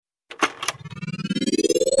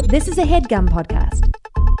This is a HeadGum podcast.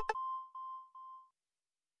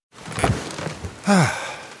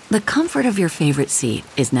 The comfort of your favorite seat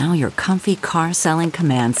is now your comfy car selling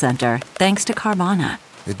command center, thanks to Carvana.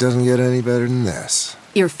 It doesn't get any better than this.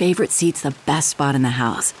 Your favorite seat's the best spot in the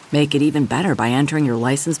house. Make it even better by entering your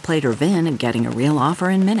license plate or VIN and getting a real offer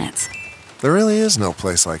in minutes. There really is no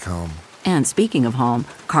place like home. And speaking of home,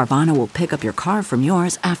 Carvana will pick up your car from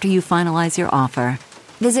yours after you finalize your offer.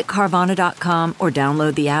 Visit Carvana.com or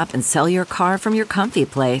download the app and sell your car from your comfy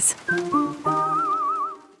place.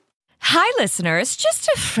 Hi, listeners. Just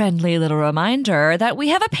a friendly little reminder that we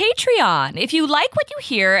have a Patreon. If you like what you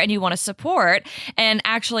hear and you want to support and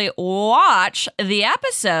actually watch the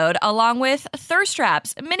episode along with thirst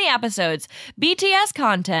traps, mini episodes, BTS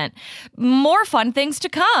content, more fun things to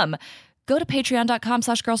come, go to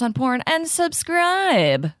patreon.com/girlsonporn and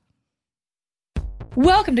subscribe.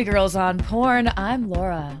 Welcome to Girls on Porn. I'm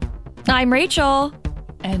Laura. I'm Rachel.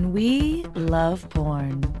 And we love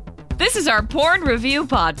porn. This is our porn review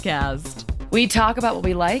podcast. We talk about what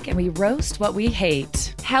we like and we roast what we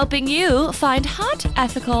hate. Helping you find hot,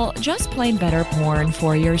 ethical, just plain better porn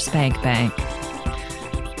for your spank bank.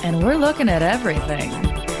 And we're looking at everything.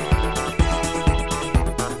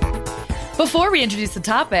 Before we introduce the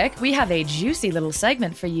topic, we have a juicy little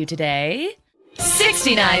segment for you today.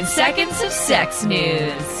 69 seconds of sex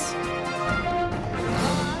news.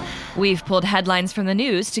 We've pulled headlines from the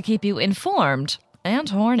news to keep you informed and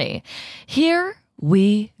horny. Here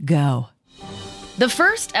we go. The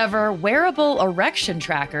first ever wearable erection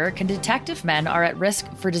tracker can detect if men are at risk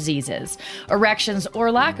for diseases. Erections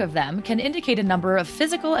or lack of them can indicate a number of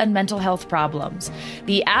physical and mental health problems.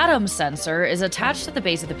 The Atom sensor is attached at the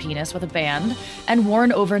base of the penis with a band and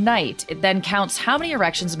worn overnight. It then counts how many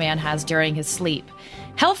erections a man has during his sleep.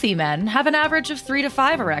 Healthy men have an average of 3 to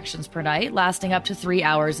 5 erections per night, lasting up to 3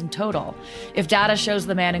 hours in total. If data shows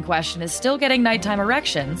the man in question is still getting nighttime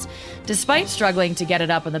erections, despite struggling to get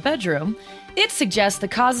it up in the bedroom, it suggests the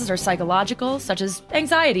causes are psychological, such as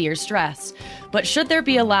anxiety or stress. But should there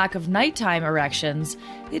be a lack of nighttime erections,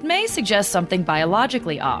 it may suggest something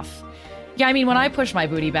biologically off. Yeah, I mean, when I push my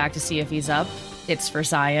booty back to see if he's up, it's for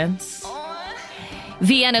science.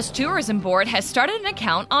 Vienna's tourism board has started an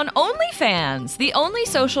account on OnlyFans, the only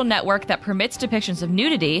social network that permits depictions of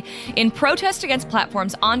nudity in protest against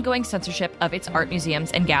platform's ongoing censorship of its art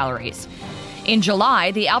museums and galleries. In July,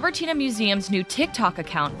 the Albertina Museum's new TikTok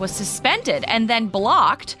account was suspended and then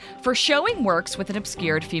blocked for showing works with an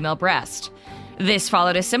obscured female breast. This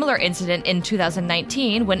followed a similar incident in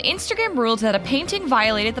 2019 when Instagram ruled that a painting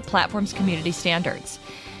violated the platform's community standards.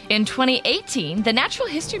 In 2018, the Natural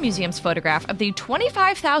History Museum's photograph of the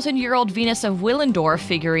 25,000-year-old Venus of Willendorf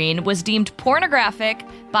figurine was deemed pornographic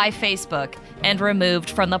by Facebook and removed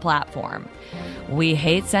from the platform. We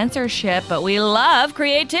hate censorship, but we love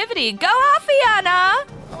creativity. Go off, Vienna!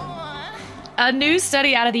 A new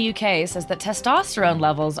study out of the UK says that testosterone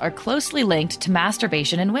levels are closely linked to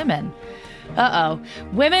masturbation in women.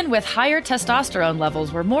 Women with higher testosterone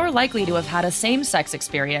levels were more likely to have had a same-sex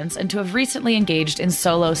experience and to have recently engaged in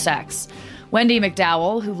solo sex. Wendy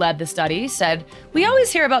McDowell, who led the study, said, "We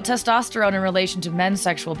always hear about testosterone in relation to men's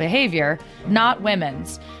sexual behavior, not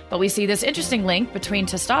women's. But we see this interesting link between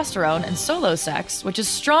testosterone and solo sex, which is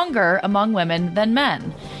stronger among women than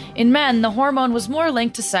men. In men, the hormone was more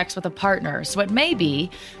linked to sex with a partner, so it may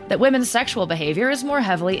be that women's sexual behavior is more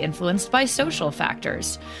heavily influenced by social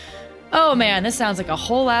factors." Oh man, this sounds like a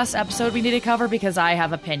whole ass episode we need to cover because I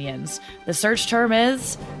have opinions. The search term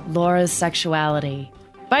is Laura's sexuality.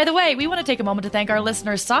 By the way, we want to take a moment to thank our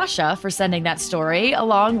listener Sasha for sending that story,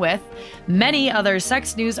 along with many other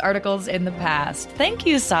sex news articles in the past. Thank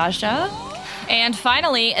you, Sasha. And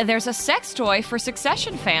finally, there's a sex toy for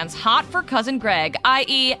Succession fans hot for Cousin Greg,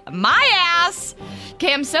 i.e. my ass!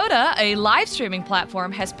 CamSoda, a live streaming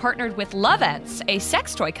platform, has partnered with Lovettes, a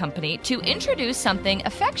sex toy company, to introduce something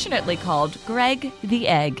affectionately called Greg the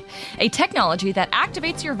Egg, a technology that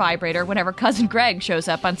activates your vibrator whenever Cousin Greg shows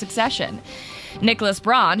up on Succession. Nicholas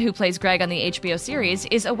Braun, who plays Greg on the HBO series,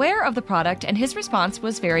 is aware of the product, and his response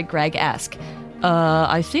was very Greg-esque.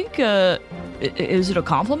 I think, is it a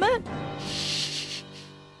compliment?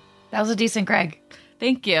 That was a decent Greg.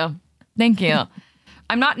 Thank you. Thank you.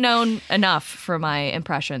 I'm not known enough for my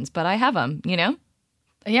impressions, but I have them, you know?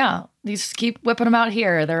 Yeah. You just keep whipping them out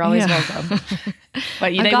here. They're always welcome.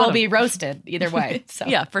 But they will be roasted either way. So.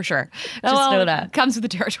 Yeah, for sure. Just know that. Comes with the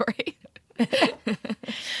territory.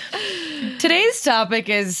 Today's topic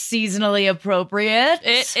is seasonally appropriate.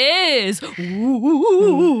 It is.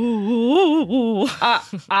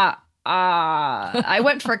 I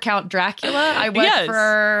went for Count Dracula. I went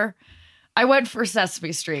for I went for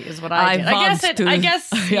Sesame Street is what I did.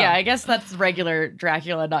 I guess that's regular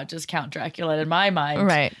Dracula, not just Count Dracula in my mind.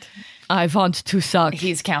 Right. I want to suck.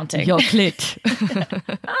 He's counting. Your clit.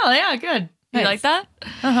 Oh, yeah, good. You Nice. like that?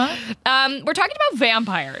 Uh-huh. We're talking about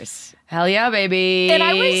vampires. Hell yeah, baby. And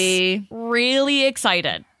I was really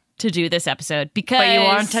excited to do this episode because... But you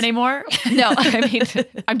aren't anymore? No, I mean,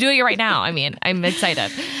 I'm doing it right now. I mean, I'm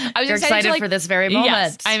excited. You're excited for this very moment.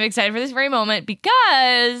 Yes, I'm excited for this very moment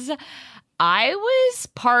because I was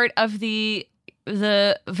part of the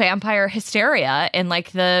vampire hysteria in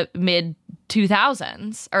like the mid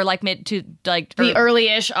 2000s or like mid to like The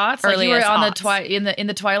early-ish aughts? Like you were early-ish on aughts. in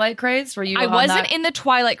the Twilight craze? Were you I on wasn't that? in the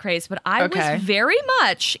Twilight craze, but I Okay. was very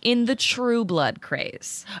much in the True Blood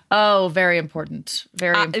craze. Oh, very important.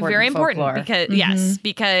 Very important. Very important folklore. because Mm-hmm. yes,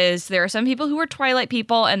 because there are some people who are Twilight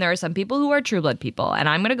people and there are some people who are True Blood people, and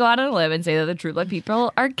I'm going to go out on a limb and say that the True Blood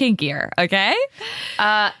people are kinkier. Okay,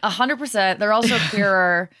 100%. They're also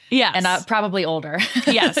queerer. Yes. And probably older.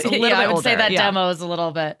 Yes, a little I bit would say older, that yeah. demo is a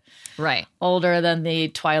little bit right. older than the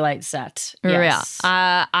Twilight set. Yes.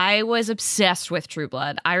 Yeah. I was obsessed with True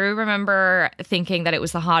Blood. I remember thinking that it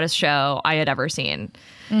was the hottest show I had ever seen.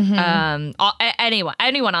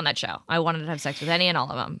 Anyone on that show. I wanted to have sex with any and all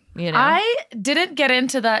of them. You know, I didn't get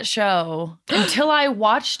into that show until I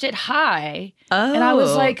watched it high. And I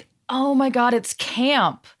was like, oh my God, it's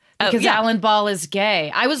camp. Because yeah. Alan Ball is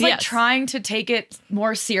gay. I was like Yes. trying to take it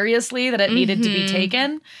more seriously that it needed to be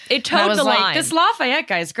taken. It And I towed was the like, line. this Lafayette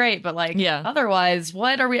guy's great, but like, Yeah. otherwise,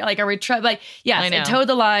 what are we like? Are we trying? Like, yes, I know. it towed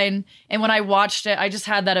the line. And when I watched it, I just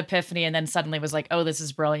had that epiphany, and then suddenly was like, oh, this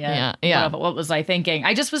is brilliant. Yeah, yeah. What was I thinking?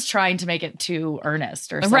 I just was trying to make it too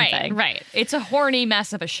earnest or something. Right. It's a horny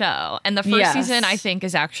mess of a show, and the first Yes. season I think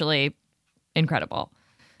is actually incredible.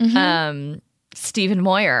 Mm-hmm. Stephen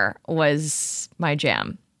Moyer was my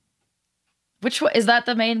jam. Which one is that?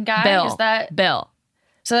 The main guy? Bill. Is that Bill?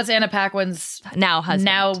 so? That's Anna Paquin's Now husband.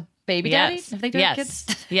 now baby daddy. Yes. Have they got kids?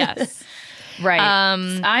 Yes. Right.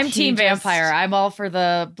 I'm he team just- vampire. I'm all for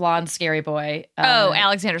the blonde scary boy.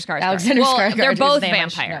 Alexander Skarsgård. Alexander well, Skarsgård, they're whose both name I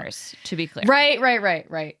should know. vampires, to be clear.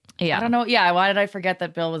 Right. Yeah. I don't know. Yeah. Why did I forget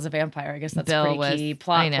that Bill was a vampire? I guess that's Bill a pretty was- key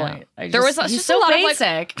plot I know. point. There was he's just so a lot of,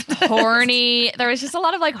 basic. Horny. There was just a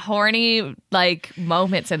lot of like horny like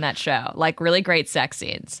moments in that show, like really great sex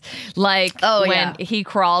scenes, like Oh, when yeah. he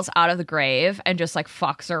crawls out of the grave and just like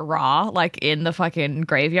fucks her raw, like in the fucking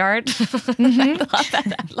graveyard. I love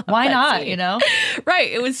that. I love Why that not? scene. You know.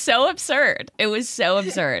 Right? It was so absurd. It was so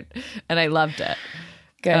absurd, and I loved it.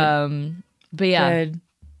 Good. But yeah. Good.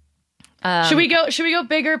 Should we go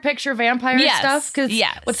bigger picture vampire Yes, stuff? Because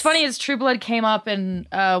yes. what's funny is True Blood came up in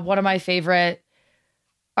one of my favorite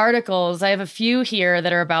articles. I have a few here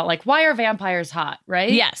that are about like why are vampires hot,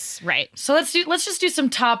 right? Yes. Right. So let's just do some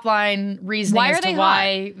top line reasoning Why as are to they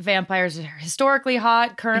why vampires are historically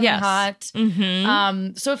hot, currently Yes. hot.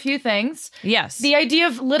 Mm-hmm. So a few things. Yes. The idea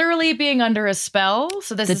of literally being under a spell.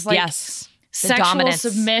 So this is like yes. The sexual dominance.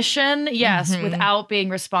 submission, yes, without being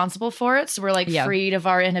responsible for it. So we're like Yeah. freed of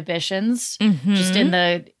our inhibitions, just in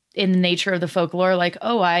the nature of the folklore. Like,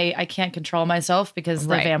 oh, I can't control myself because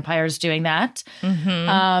the Right. vampire's doing that.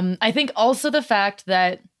 I think also the fact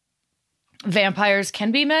that vampires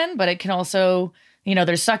can be men, but it can also, you know,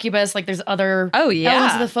 there's succubus, like there's other Oh, yeah.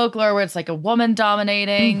 elements of the folklore where it's like a woman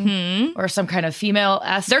dominating or some kind of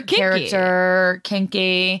female-esque They're kinky. character,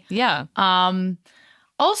 kinky. Yeah.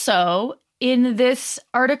 Also, in this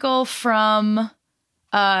article from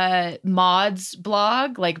Maud's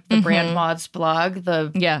blog, like the brand Maud's blog,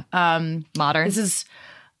 the Yeah. Modern. this is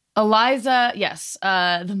Eliza, yes,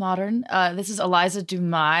 the modern. This is Eliza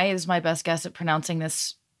Dumais is my best guess at pronouncing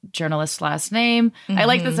this journalist's last name. I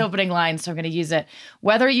like this opening line, so I'm going to use it.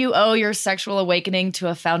 Whether you owe your sexual awakening to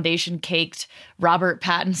a foundation-caked Robert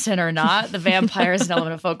Pattinson or not, the vampire is an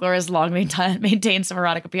element of folklore has long maintained some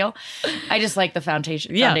erotic appeal. I just like the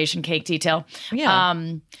foundation cake detail. Yeah.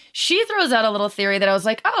 She throws out a little theory that I was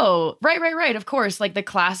like, oh, right. Of course, like the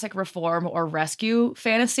classic reform or rescue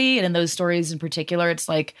fantasy. And in those stories in particular, it's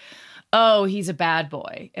like, oh, he's a bad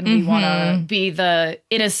boy. And we want to be the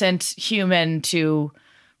innocent human to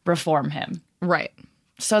reform him. Right.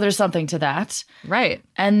 So there's something to that. Right.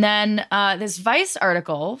 And then this Vice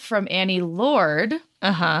article from Annie Lord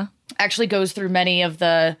Uh-huh. actually goes through many of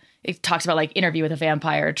the, it talks about like Interview with a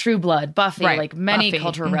Vampire, True Blood, Buffy, Right. like many Buffy.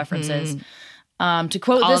 cultural references. To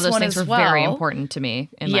quote All this of those one things as were well. very important to me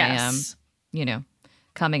in Yes. my,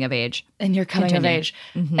 coming of age. And you're coming Continue. of age.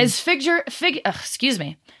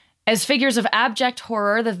 As figures of abject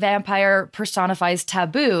horror, the vampire personifies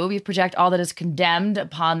taboo. We project all that is condemned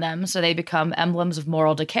upon them, so they become emblems of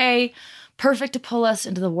moral decay, perfect to pull us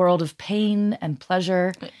into the world of pain and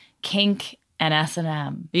pleasure kink, and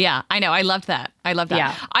S&M. Yeah, I know. I loved that.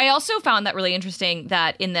 Yeah. I also found that really interesting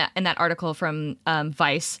that in that article from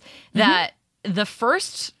Vice that the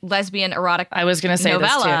first lesbian erotic I was going to say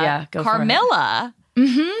novella, this too. Yeah, go for it. Carmilla,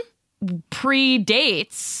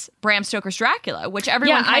 predates Bram Stoker's Dracula, which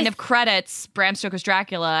everyone kind of credits Bram Stoker's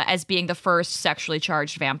Dracula as being the first sexually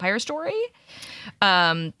charged vampire story.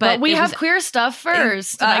 But we have queer stuff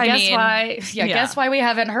first. And guess why we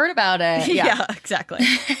haven't heard about it. Yeah, exactly.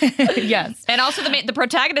 Yes. And also the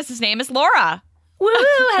protagonist's name is Laura. Woo!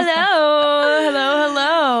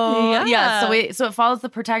 Hello. Yeah. So it follows the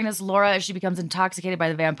protagonist Laura as she becomes intoxicated by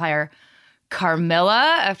the vampire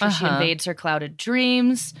Carmilla after she invades her clouded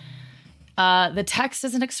dreams. The text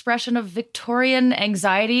is an expression of Victorian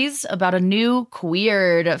anxieties about a new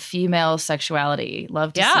queered female sexuality.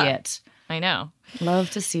 Love to see it. I know. Love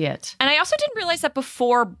to see it. And I also didn't realize that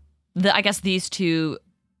before these two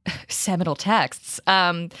seminal texts,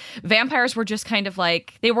 vampires were just kind of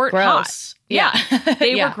like, they weren't gross. Hot. Yeah.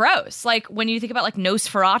 They Yeah. were gross. Like when you think about like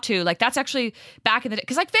Nosferatu, like that's actually back in the day.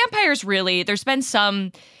 Because like vampires really, there's been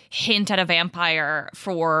some hint at a vampire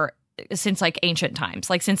since like ancient times,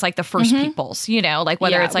 like since like the first peoples, you know, like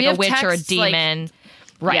whether it's like a witch or a demon.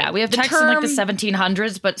 Right. Yeah, we have texts in like the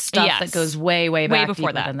 1700s, but stuff that goes way back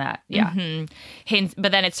before than that. Yeah. Hint,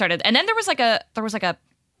 but then it started, and then there was like a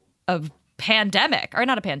pandemic, or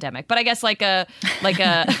not a pandemic, but I guess like a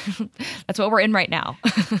that's what we're in right now.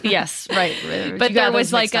 Yes, right. But there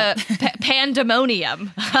was like a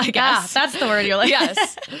pandemonium, I guess. That's the word you're like.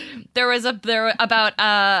 Yes. There was about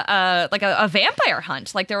like a vampire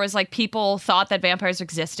hunt. Like there was like people thought that vampires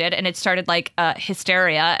existed, and it started like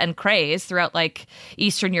hysteria and craze throughout like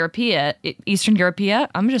Eastern Europe.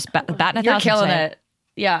 I'm just batting 1,000. You're killing it.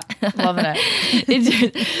 Yeah, loving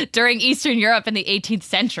it. During Eastern Europe in the 18th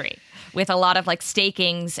century, with a lot of like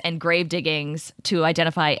stakings and grave diggings to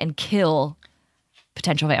identify and kill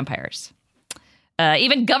potential vampires.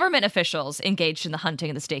 Even government officials engaged in the hunting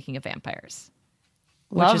and the staking of vampires,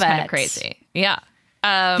 which is kind of crazy. Yeah.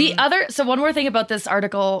 So one more thing about this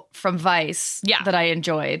article from Vice that I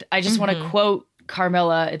enjoyed. I just want to quote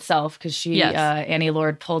Carmilla itself because she, Annie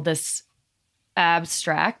Lord, pulled this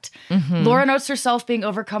abstract. Laura notes herself being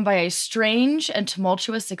overcome by a strange and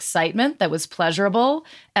tumultuous excitement that was pleasurable,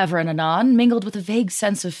 ever and anon, mingled with a vague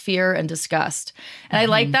sense of fear and disgust. And I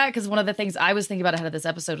like that because one of the things I was thinking about ahead of this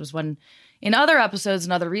episode was when in other episodes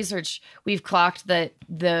and other research, we've clocked that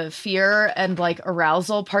the fear and like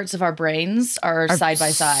arousal parts of our brains are side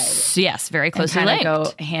by side. Yes, very closely and linked. Go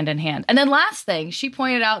hand in hand. And then last thing, she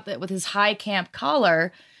pointed out that with his high camp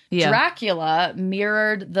collar, Dracula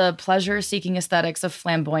mirrored the pleasure-seeking aesthetics of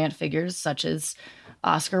flamboyant figures such as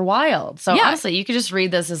Oscar Wilde. So honestly, you could just read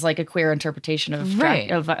this as like a queer interpretation of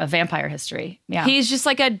vampire history. Yeah, he's just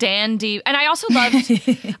like a dandy, and I also loved.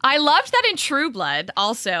 I loved that in True Blood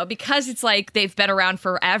also because it's like they've been around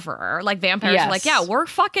forever. Like vampires are like, yeah, we're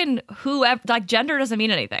fucking whoever. Like gender doesn't mean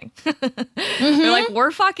anything. They're like, we're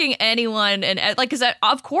fucking anyone, and like, because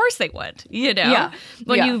of course they would. You know,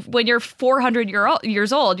 when you're 400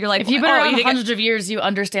 years old, you're like, if you've been around hundreds of years, you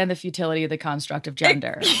understand the futility of the construct of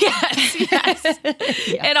gender. Yes.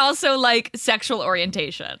 And also like sexual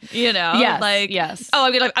orientation, you know? Oh,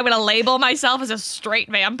 I'm gonna label myself as a straight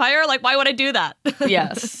vampire? Like, why would I do that?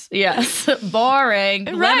 Yes. Boring.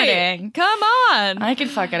 Right. Limiting. Come on. I can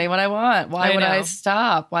fuck anyone I want. Why would I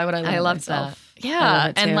stop? Why would I limit myself? That.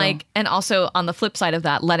 Yeah. And like, and also on the flip side of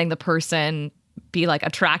that, letting the person be like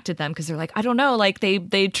attracted to them because they're like, I don't know, like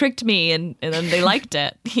they tricked me and then they liked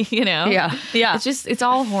it, you know? Yeah. It's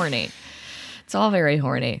all horny. It's all very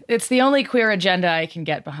horny. It's the only queer agenda I can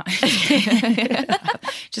get behind.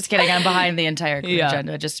 Just kidding. I'm behind the entire queer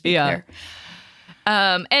agenda, just to be clear.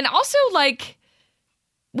 And also, like,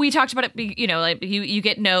 we talked about it, you know, like you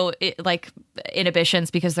get no like inhibitions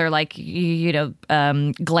because they're like,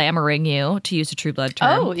 glamoring you, to use a True Blood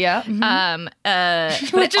term. Oh, yeah.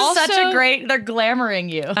 Mm-hmm. Which is also, such a great, they're glamoring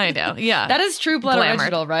you. I know, yeah. That is True Blood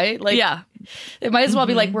original, right? Like, yeah. It might as well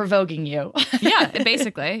be like, we're voguing you. Yeah,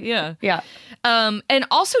 basically, yeah. Yeah. And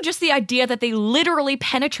also just the idea that they literally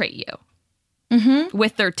penetrate you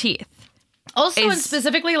with their teeth. Also, and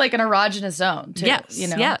specifically like an erogenous zone, too. Yes, you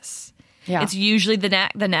know? yes. Yeah. It's usually the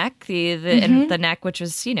neck, and the neck, which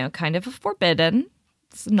was, you know, kind of forbidden.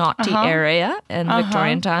 It's naughty area in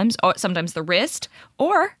Victorian times, or sometimes the wrist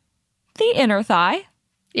or the inner thigh.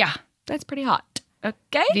 Yeah. That's pretty hot.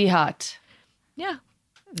 Okay. Be hot. Yeah.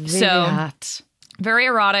 Very hot. Very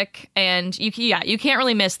erotic, and you can't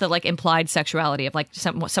really miss the like implied sexuality of like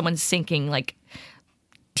someone sinking like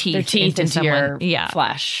their teeth into your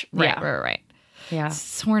flesh. Right. Yeah.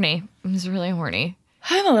 It's horny. It's really horny.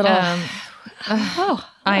 I'm a little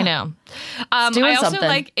I know. doing I also something.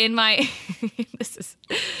 like in my, this is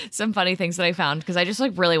some funny things that I found because I just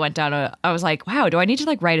like really went down I was like, wow, do I need to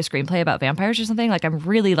like write a screenplay about vampires or something? Like I'm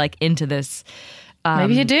really like into this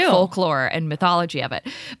Maybe you do. folklore and mythology of it.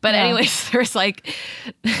 But anyways, there's like,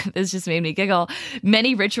 this just made me giggle.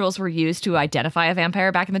 Many rituals were used to identify a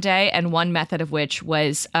vampire back in the day. And one method of which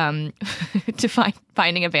was to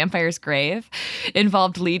finding a vampire's grave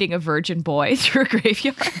involved leading a virgin boy through a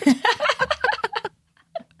graveyard.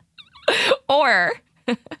 or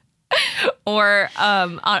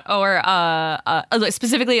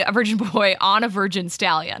specifically a virgin boy on a virgin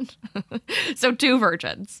stallion. So 2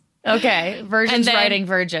 virgins. Okay, virgins then- riding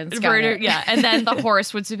virgins. Got it. Yeah, and then the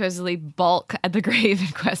horse would supposedly balk at the grave in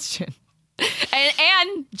question.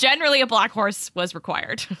 And generally a black horse was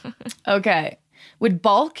required. Okay. Would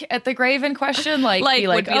balk at the grave in question? Like be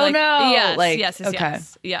like, would be oh no. Yes, like, yes, okay.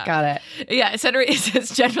 yes. Yeah. Got it. Yeah, it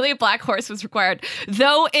says generally a black horse was required,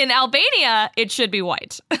 though in Albania it should be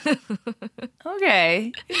white.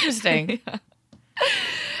 Okay. Interesting.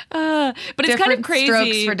 But it's Different kind of crazy.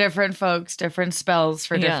 strokes for different folks, different spells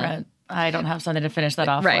for Yeah. different. I don't have something to finish that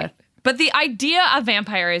off Right. with. But the idea of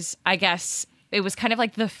vampires, I guess, it was kind of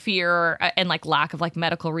like the fear and like lack of like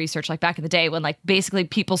medical research, like back in the day when like basically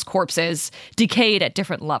people's corpses decayed at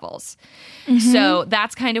different levels. So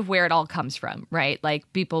that's kind of where it all comes from, right?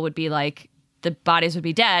 Like people would be like, the bodies would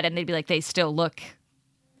be dead and they'd be like, they still look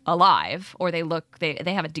alive or they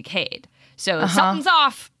haven't decayed. So something's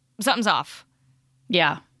off. Something's off.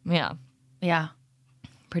 Yeah. Yeah. Yeah.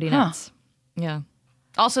 Pretty nuts. Yeah.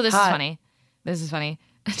 Also, this is funny. This is funny,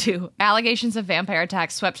 too. Allegations of vampire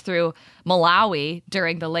attacks swept through Malawi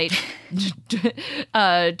during the late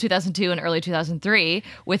 2002 and early 2003,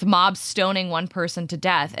 with mobs stoning one person to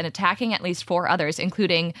death and attacking at least 4 others,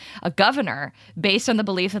 including a governor, based on the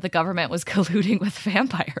belief that the government was colluding with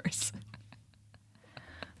vampires.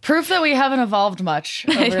 Proof that we haven't evolved much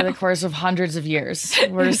over the course of hundreds of years.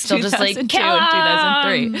 We're still just like, 2002 kill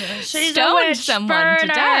and 2003. She's Stoned a witch, someone burn to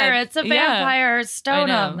her. death. It's a Yeah. vampire, stone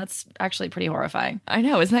I know. him. That's actually pretty horrifying. I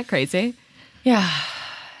know. Isn't that crazy? Yeah.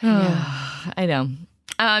 I know.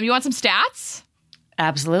 You want some stats?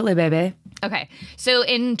 Absolutely, baby. Okay. So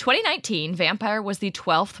in 2019, vampire was the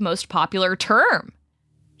 12th most popular term.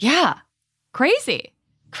 Yeah. Crazy.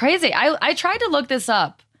 Crazy. I tried to look this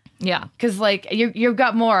up. Yeah. Because like you've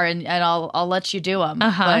got more, and I'll let you do them.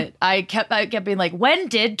 But I kept being like, when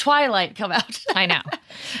did Twilight come out? I know.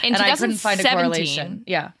 In And I couldn't find a correlation.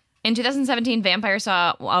 Yeah. In 2017, vampire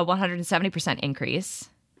saw a 170% increase.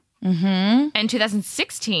 Mm-hmm. In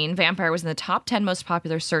 2016, vampire was in the top 10 most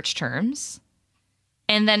popular search terms.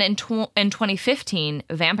 And then in 2015,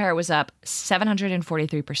 vampire was up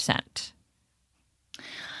 743%.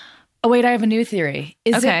 Oh, wait, I have a new theory.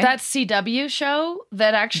 Is Okay. it that CW show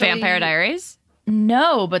that actually... Vampire Diaries?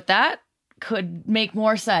 No, but that could make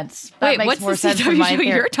more sense. That Wait, makes what's more the sense for CW my show theory.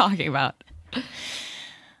 you're talking about?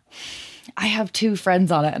 I have 2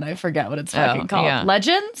 friends on it, and I forget what it's fucking called. yeah.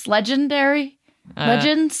 Legends? Legendary?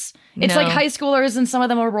 Legends? It's no. like high schoolers, and some of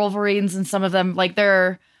them are Wolverines, and some of them, like,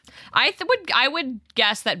 they're... I would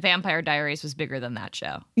guess that Vampire Diaries was bigger than that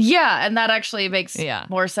show. Yeah, and that actually makes Yeah.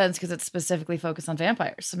 more sense because it's specifically focused on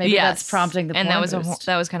vampires. So maybe Yes. that's prompting the and porn that was boost.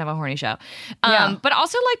 that was kind of a horny show. Yeah. But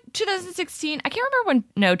also like 2016, I can't remember when.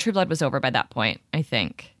 No, True Blood was over by that point, I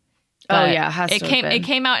think. Oh, But yeah, it has to have been. It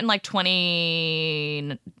came out in like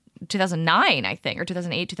 2009, I think, or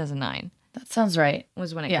 2008, 2009 That sounds right.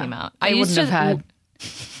 was when it Yeah. came out. I wouldn't have had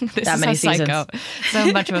this that is many how psycho, seasons.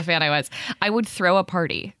 so much of a fan I was. I would throw a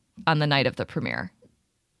party on the night of the premiere.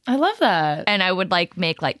 I love that. And I would like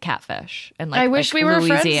make like catfish and like I wish like we were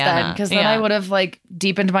friends Louisiana. then, because then I would have like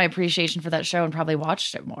deepened my appreciation for that show and probably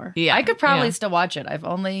watched it more. Yeah, I could probably yeah. still watch it. I've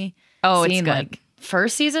only Oh, it's seen good. like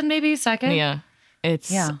first season, maybe second. Yeah.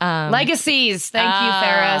 It's Yeah. Legacies. Thank you,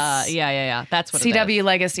 Ferris. Yeah. That's what it is. CW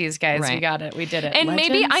Legacies, guys. We Right. got it. We did it. And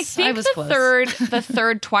maybe I Legends? think was the close.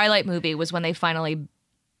 third Twilight movie was when they finally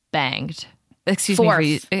banged. Excuse Fourth.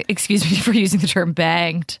 me for using the term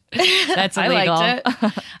banged. That's I illegal. liked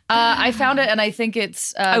it. I found it, and I think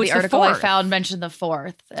it's it's the the article I fourth. found mentioned the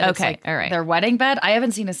 4th. And it's Okay, like all right. Their wedding bed. I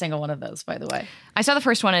haven't seen a single one of those, by the way. I saw the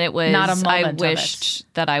first one and it was Not a I moment of it. wished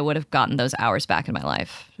that I would have gotten those hours back in my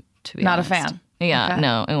life. To be Not a honest. fan. Yeah, Okay.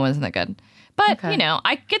 no, it wasn't that good. But Okay. you know,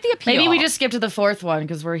 I get the appeal. Maybe we just skipped to the 4th one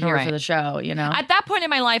because we're here Right. for the show. You know. At that point in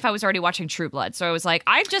my life, I was already watching True Blood. So I was like,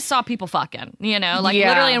 I just saw people fucking, you know, like Yeah.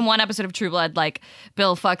 literally in one episode of True Blood, like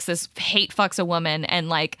Bill fucks a woman and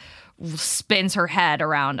like spins her head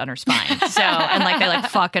around on her spine. So, and like they like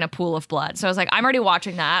fuck in a pool of blood. So I was like, I'm already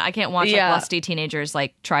watching that. I can't watch like lusty teenagers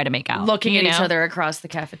like try to make out. Looking at each other across the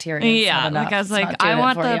cafeteria. Yeah. Like I was like, I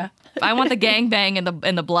want the gangbang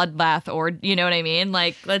and the bloodbath, or you know what I mean?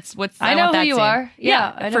 Like I know who you are.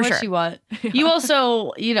 Yeah, I know for what sure. you want. You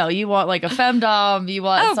also, you want like a femdom, you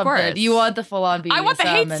want something. Course. You want the full on BDSM. I want the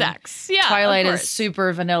hate sex. Yeah. Twilight is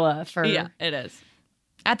super vanilla for it is.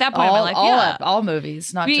 At that point in my life, all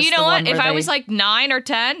movies, not but just you know the what? one If where I was like 9 or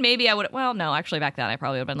 10, maybe I would. Well, no, actually, back then I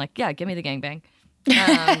probably would have been like, yeah, give me the gangbang.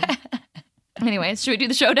 Anyways, should we do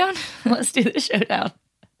the showdown? Let's do the showdown.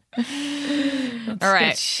 All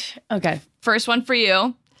right. Okay. First one for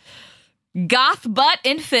you. Goth butt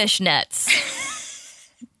in fishnets.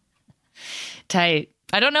 Tight.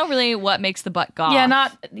 I don't know really what makes the butt goth. Yeah,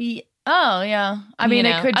 Oh, yeah. I mean,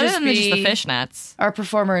 it could just be the fishnets. Our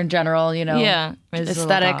performer in general, Yeah.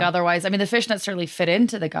 Aesthetic otherwise. I mean, the fishnets certainly fit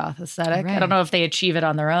into the goth aesthetic. Right. I don't know if they achieve it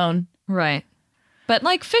on their own. Right. But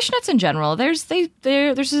like fishnets in general, they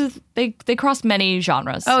cross many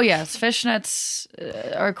genres. Oh, yes. Fishnets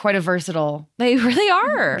are quite a versatile They really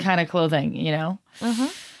are. kind of clothing, I'm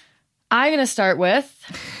going to start with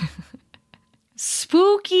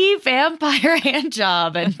spooky vampire hand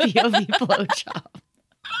job and POV blowjob.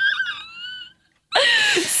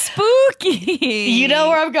 Spooky. You know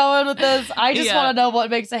where I'm going with this? I just want to know what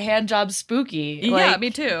makes a hand job spooky. Yeah, me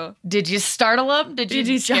too. Did you startle them? Did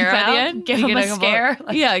you scare jump at the out? end? Give them a scare?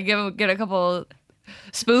 Get a couple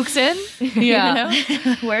spooks in. Yeah.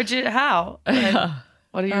 How?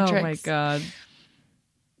 What are your tricks? Oh my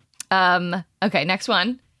god. Okay, next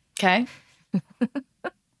one. Okay.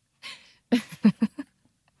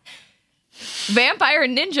 Vampire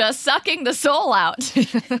ninja sucking the soul out.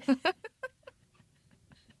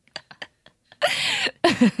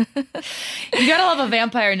 You gotta love a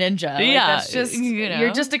vampire ninja. Yeah, that's just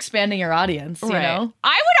you're just expanding your audience. You know,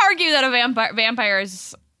 I would argue that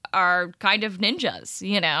vampires are kind of ninjas.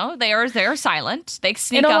 They're silent. They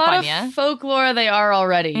sneak up on you. In a lot of folklore, they are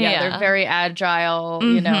already. Yeah, they're very agile.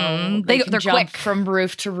 Mm-hmm. They they're jump quick from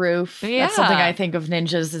roof to roof. Yeah. That's something I think of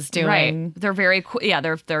ninjas as doing. Right. They're very quick. Yeah,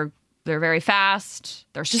 they're very fast.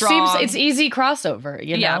 They're Just strong. seems it's easy crossover.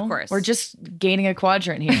 Yeah, of course. We're just gaining a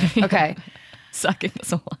quadrant here. Okay. Sucking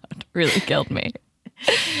this a lot really killed me.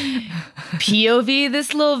 POV,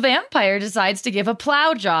 this little vampire decides to give a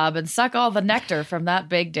plow job and suck all the nectar from that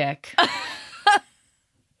big dick.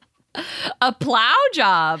 A plow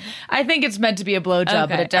job? I think it's meant to be a blow job,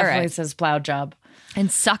 but it definitely says plow job. And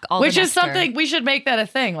suck all Which the nectar. is something, we should make that a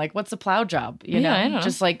thing. Like, what's a plow job? You know? I don't know.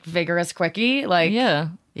 Just like vigorous quickie? Like, Yeah,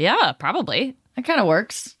 probably. That kind of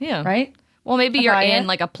works. Yeah. Right? Well, maybe you're buy in it.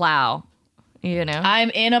 like a plow, I'm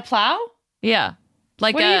in a plow? Yeah.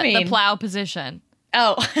 Like What do you mean? the plow position.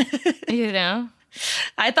 Oh.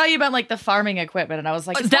 I thought you meant like the farming equipment, and I was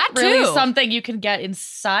like, is That really too. something you can get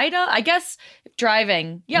inside of? I guess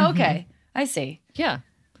driving. Yeah, okay. I see. Yeah.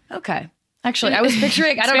 Okay. Actually, I was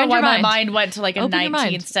picturing, I don't know Expand why your my mind. mind went to like a Open your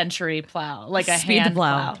mind. 19th century plow, like a Speed the hand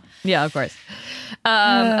plow. plow. Yeah, of course.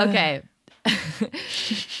 Okay.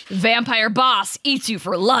 Vampire boss eats you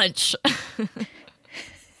for lunch.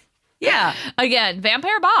 Yeah. Again,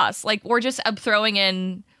 vampire boss. Like, we're just throwing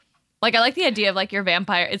in. Like, I like the idea of like your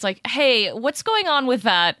vampire. It's like, hey, what's going on with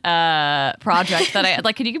that project that I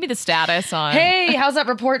like? Can you give me the status on? Hey, how's that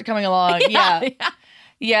report coming along?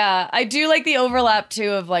 Yeah. I do like the overlap too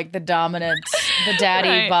of like the dominant, the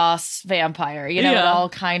daddy boss vampire. It all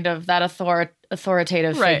kind of that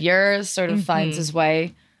authoritative figure sort of finds his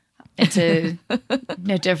way into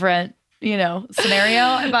a different, scenario.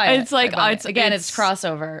 I buy it. It's like, it's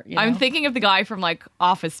crossover. I'm thinking of the guy from like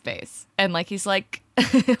Office Space, and like he's like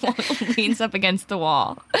leans up against the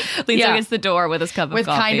wall, leans up against the door with his cup of with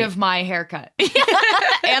coffee, kind of my haircut.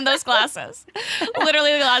 and those glasses.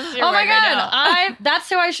 Literally the glasses you're Oh my wearing right god! now. That's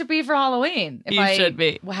who I should be for Halloween. If You I should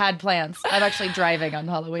be. had plans. I'm actually driving on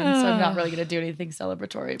Halloween, so I'm not really going to do anything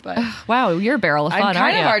celebratory. But Wow, you're a barrel of fun, I'm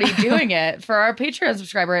kind of aren't you? already doing it for our Patreon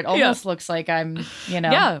subscriber. It almost looks like I'm,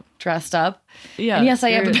 dressed up. Yeah, And yes, I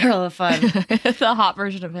am a barrel of fun. the hot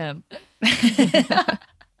version of him.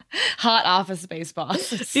 Hot Office Space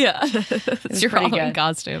boss. Yeah, it's your pretty Halloween good.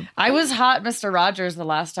 costume. I was hot Mr. Rogers the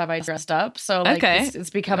last time I dressed up, so like Okay. it's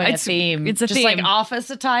becoming a theme. it's a just like theme. office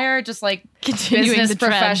attire, just like Continuing business the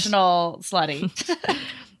trend. professional slutty.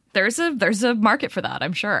 There's a market for that,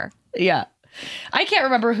 I'm sure. Yeah. I can't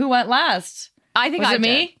remember who went last. I think Was I it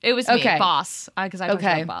me? did. It was Okay. me, boss, because I was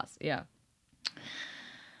Okay. boss. Yeah.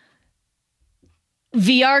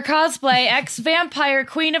 VR cosplay, ex-vampire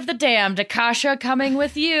queen of the damned, Akasha coming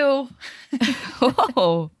with you.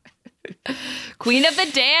 Oh, Queen of the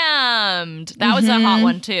Damned. That was a hot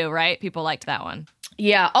one too, right? People liked that one.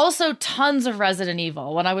 Yeah. Also, tons of Resident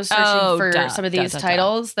Evil. When I was searching for some of these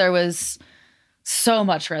titles, there was so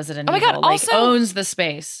much Resident Evil. Oh my God. Like, Also owns the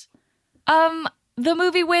space. The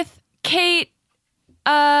movie with Kate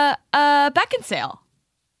Beckinsale.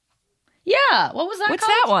 Yeah. What was that What's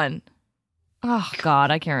called? that one? Oh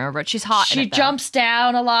God, I can't remember. But she's hot. She jumps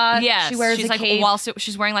down a lot. Yeah, she wears she's a like cape.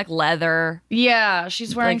 she's wearing like leather. Yeah,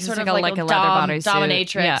 she's wearing Like, sort like of a like a leather bodysuit.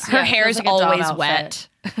 dominatrix. Yeah, her hair's feels like a always dom wet.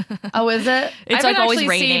 Oh, is it? It's I like haven't always actually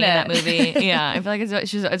raining seen in it. that movie. Yeah, I feel like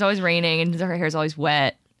it's always raining and her hair's always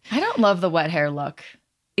wet. I don't love the wet hair look.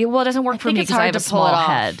 It doesn't work for think me it's because I hard have a to pull small it off.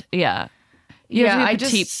 head. Yeah. You have to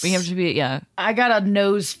be petite. You have to be, I got a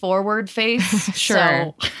nose forward face.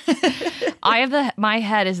 Sure. So. I have my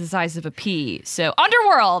head is the size of a pea. So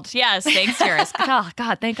Underworld. Yes. Thanks, Ferris. Oh,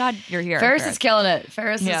 God. Thank God you're here. Ferris is killing it.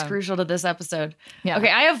 Ferris Yeah. is crucial to this episode. Yeah. Okay.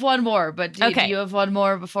 I have one more, but do you have one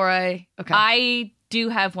more before I? Okay. I do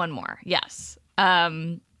have one more. Yes.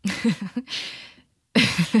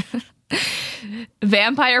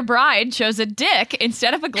 Vampire Bride chose a dick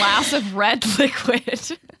instead of a glass of red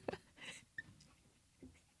liquid.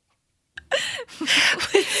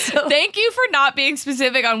 Thank you for not being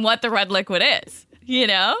specific on what the red liquid is, you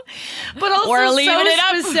know? But also we're leaving so it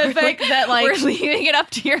up specific that like we're leaving it up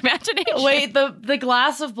to your imagination. Wait, the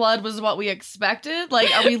glass of blood was what we expected? Like,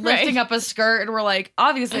 are we lifting up a skirt and we're like,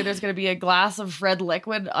 obviously there's going to be a glass of red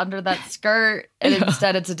liquid under that skirt, and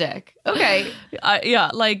instead it's a dick. Okay.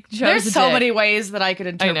 Yeah, like there's so many ways that I could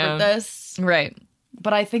interpret this. Right.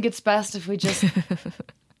 But I think it's best if we just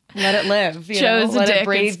let it live. Chose let a dick it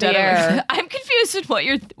breathe instead the air. of. I'm confused with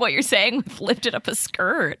what you're saying with lifted up a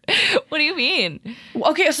skirt. What do you mean?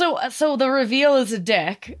 Okay, so the reveal is a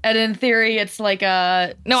dick, and in theory, it's like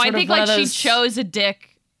a no. I think like those... she chose a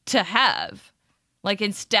dick to have, like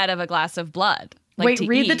instead of a glass of blood. Like, wait,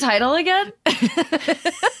 read the title again.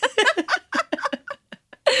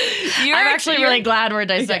 I'm actually really glad we're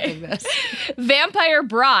dissecting this. Vampire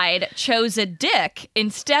Bride chose a dick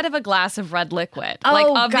instead of a glass of red liquid. Oh, like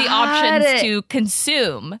of the options it. to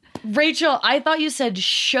consume. Rachel, I thought you said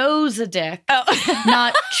shows a dick,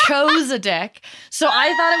 not chose a dick. So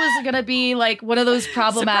I thought it was going to be like one of those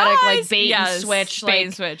problematic like bait and switch. Bait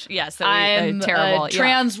and switch. Yes, I'm terrible. A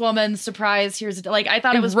trans woman. Surprise, here's a dick. Like I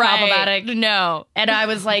thought it was problematic. No. And I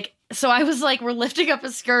was like, we're lifting up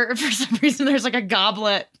a skirt, and for some reason there's like a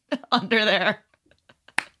goblet under there.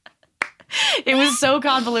 It was so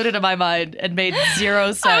convoluted in my mind and made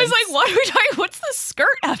zero sense. I was like, what are we talking? What's the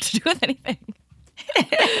skirt have to do with anything?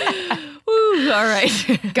 Ooh, all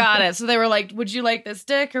right. Got it. So they were like, would you like this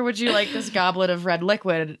dick or would you like this goblet of red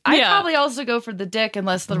liquid? I'd probably also go for the dick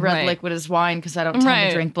unless the red liquid is wine because I don't tend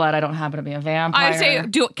to drink blood. I don't happen to be a vampire. I'd say,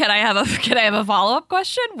 can I have a follow-up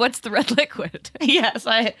question? What's the red liquid? Yes,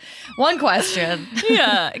 one question.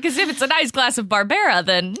 Yeah, because if it's a nice glass of Barbera,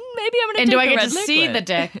 then maybe I'm going to take the red liquid. And do I get to see the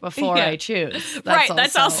dick before I choose?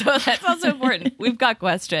 That's also important. We've got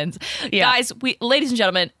questions. Yeah. Guys, ladies and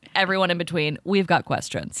gentlemen, everyone in between, we've got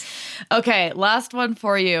questions. Okay, last one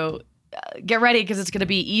for you. Get ready because it's going to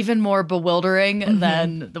be even more bewildering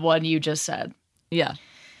than the one you just said. Yeah.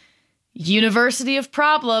 University of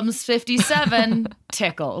Problems 57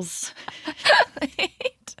 tickles.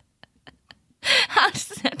 Wait. How does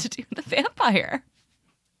this have to do with the vampire?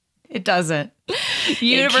 It doesn't.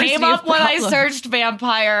 University it came up when I searched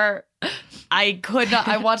vampire. I could not.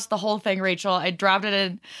 I watched the whole thing, Rachel. I dropped it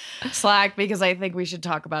in Slack because I think we should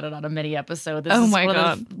talk about it on a mini episode. This is one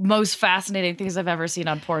of the most fascinating things I've ever seen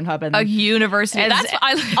on Pornhub. And a university.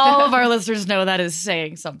 All of our listeners know that is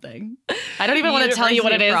saying something. I don't even want to tell you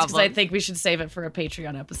what it is because I think we should save it for a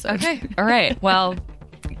Patreon episode. Okay. All right. Well,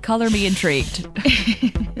 color me intrigued.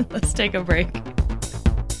 Let's take a break.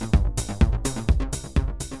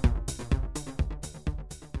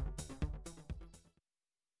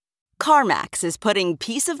 CarMax is putting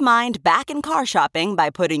peace of mind back in car shopping by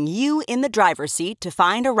putting you in the driver's seat to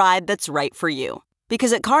find a ride that's right for you.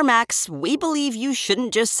 Because at CarMax, we believe you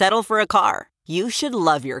shouldn't just settle for a car. You should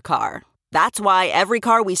love your car. That's why every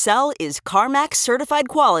car we sell is CarMax certified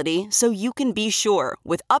quality, so you can be sure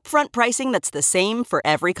with upfront pricing that's the same for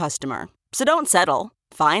every customer. So don't settle.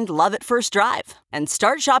 Find love at first drive and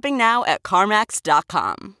start shopping now at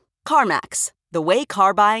CarMax.com. CarMax, the way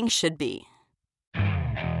car buying should be.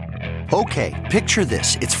 Okay, picture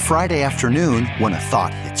this. It's Friday afternoon when a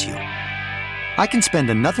thought hits you. I can spend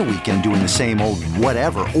another weekend doing the same old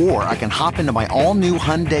whatever, or I can hop into my all-new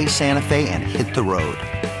Hyundai Santa Fe and hit the road.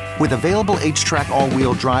 With available H-Track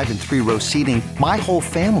all-wheel drive and 3-row seating, my whole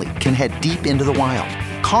family can head deep into the wild.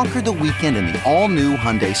 Conquer the weekend in the all-new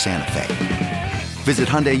Hyundai Santa Fe. Visit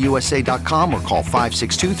HyundaiUSA.com or call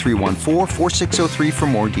 562-314-4603 for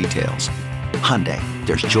more details. Hyundai,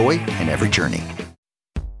 there's joy in every journey.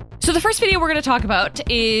 So the first video we're going to talk about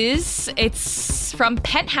it's from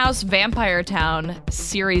Penthouse Vampire Town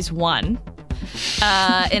Series 1.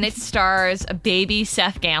 And it stars baby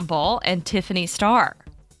Seth Gamble and Tiffany Starr.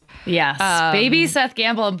 Yes. Baby Seth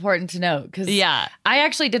Gamble, important to note. Because I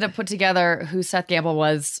actually didn't put together who Seth Gamble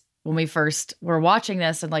was when we first were watching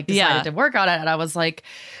this and decided to work on it. And I was like,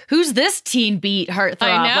 who's this teen beat heartthrob?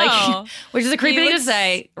 I know. Which is a creepy thing to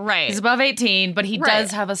say. Right. He's above 18, but he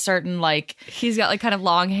does have a certain he's got kind of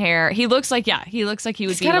long hair. He looks like he would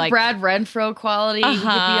be kind of Brad Renfro quality. He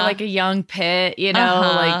could be a young Pitt,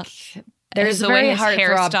 there's a very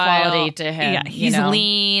heartthrob quality to him. Yeah, he's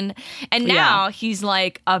lean. And now he's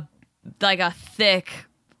like a thick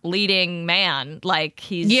leading man.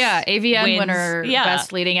 He's AVN winner,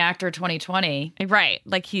 best leading actor 2020. Right.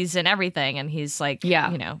 He's in everything and he's but he's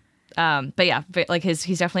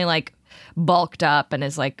definitely bulked up and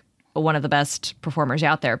is one of the best performers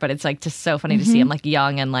out there. But it's just so funny to see him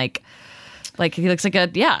young and he looks like a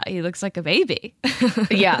baby.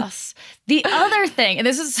 Yes. The other thing, and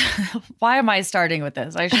this is why am I starting with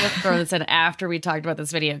this? I should have thrown this in after we talked about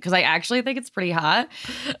this video because I actually think it's pretty hot,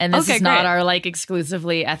 and this is not our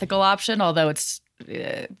exclusively ethical option. Although it's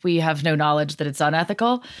we have no knowledge that it's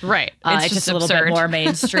unethical. Right. It's just a little bit more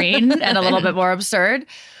mainstream and a little bit more absurd.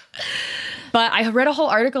 But I read a whole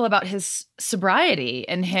article about his sobriety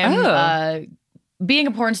and him. Being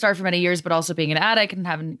a porn star for many years, but also being an addict and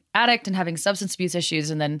having substance abuse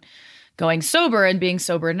issues, and then going sober and being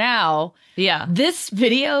sober now. Yeah, this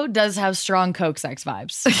video does have strong coke sex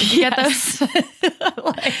vibes. Did you get those?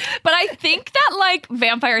 But I think that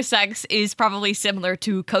vampire sex is probably similar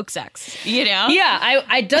to coke sex. Yeah,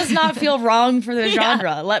 I does not feel wrong for the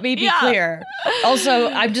genre. Let me be clear. Also,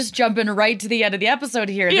 I'm just jumping right to the end of the episode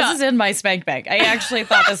here. This is in my spank bank. I actually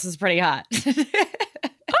thought this was pretty hot.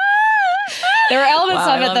 There were elements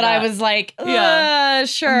of it that I was like, sure.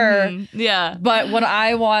 Mm-hmm. Yeah. But when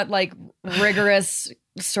I want rigorous,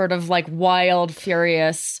 sort of wild,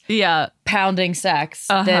 furious, pounding sex,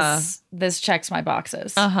 this checks my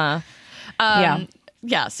boxes.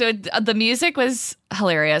 Yeah, so the music was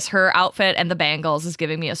hilarious. Her outfit and the bangles is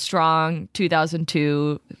giving me a strong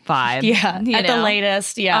 2002 vibe. Yeah, the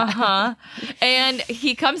latest, And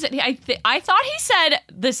he comes in, I thought he said,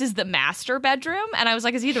 this is the master bedroom. And I was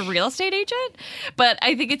like, is he the real estate agent? But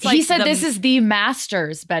I think it's he said this is the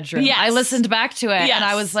master's bedroom. Yes. I listened back to it and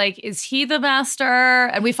I was like, is he the master?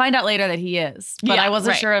 And we find out later that he is. But I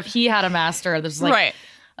wasn't sure if he had a master. There's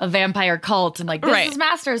a vampire cult and this is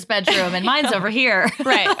master's bedroom and mine's over here.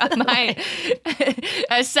 Right.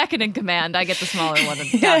 As second in command, I get the smaller one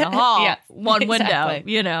down the hall. One window,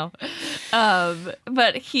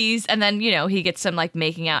 but and then, he gets some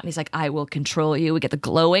making out and he's like, I will control you. We get the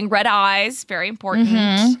glowing red eyes. Very important.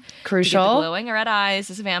 Mm-hmm. Crucial. We get the glowing red eyes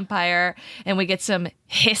as a vampire. And we get some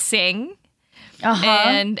hissing.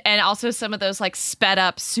 And also some of those sped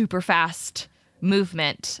up super fast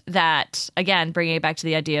movement that, again, bringing it back to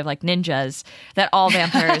the idea of ninjas, that all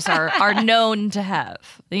vampires are known to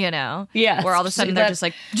have, Yes. where all of a sudden they're just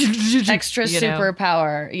extra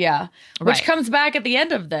superpower. Yeah. Which comes back at the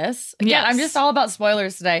end of this. Again, I'm just all about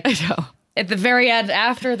spoilers today. I know. At the very end,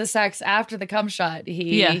 after the sex, after the cum shot,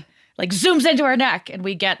 he zooms into her neck and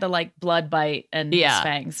we get the blood bite and his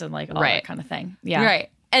fangs and all that kind of thing. Yeah. Right.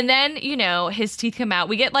 And then, his teeth come out.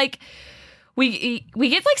 We get we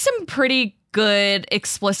get some pretty good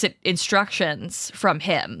explicit instructions from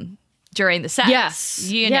him during the sex. Yes.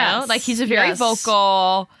 He's a very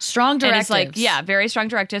vocal, strong directives. Very strong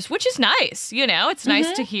directives, which is nice. It's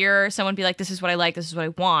nice to hear someone be like, this is what I like, this is what I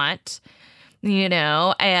want,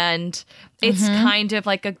 and it's kind of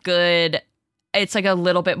a good, it's a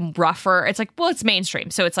little bit rougher. It's it's mainstream.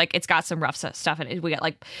 So it's it's got some rough stuff in it. We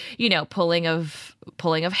got pulling of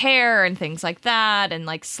hair and things like that, and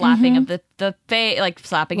slapping of the face,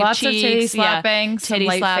 slapping lots of cheeks. Lots of titty slapping, titty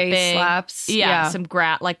some slapping. Face slaps. Some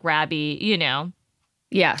grabby,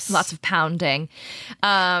 Yes. Lots of pounding.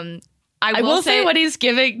 I will say what he's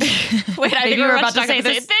giving. Wait, I think we were about to say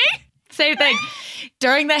the same thing? Same thing.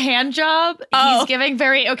 During the hand job, he's giving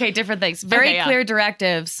different things. Very clear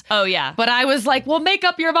directives. Oh, yeah. But I was like, well, make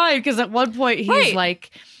up your mind. Because at one point, he's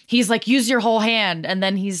he's like, use your whole hand. And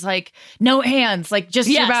then he's like, no hands, like just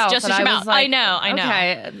your mouth. Just and your I mouth. was like, I know.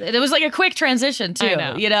 Okay. It was like a quick transition too. I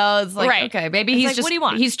know. You know, it's like, Right. okay, maybe It's he's like, just, what do you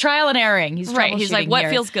want? He's trial and erring. He's Right. He's like, troubleshooting what here.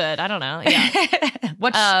 feels good? I don't know.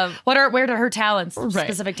 Yeah. Where do her talents, Right.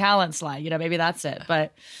 specific talents lie? You know, maybe that's it.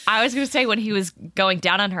 But I was going to say when he was going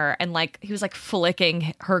down on her and like he was like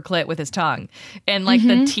flicking her clit with his tongue and like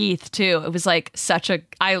the teeth too. It was like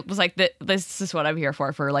I was like, this is what I'm here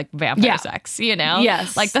for like vampire sex, you know?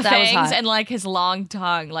 Yes, Like the that was fangs hot. and like his long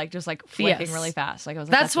tongue, like just like flicking Yes. really fast. Like I was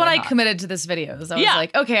like, that's when really I hot. committed to this video. So I was Yeah.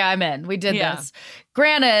 like, okay, I'm in. We did Yeah. this.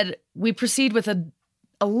 Granted, we proceed with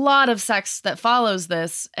a lot of sex that follows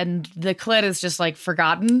this, and the clit is just like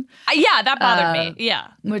forgotten, Yeah, that bothered me. Yeah.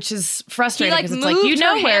 which is He frustrating like because moved it's like, you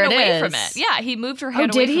know her where hand it away is. from it. Yeah, he moved her Oh,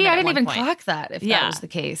 hand away did from he? it I at didn't one even point. clock that if Yeah. that was the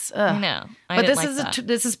case. I know. I But didn't this like is that.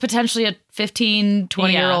 this is potentially a 15,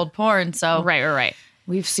 20-year-old porn, so Right.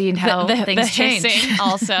 we've seen how things the change. hissing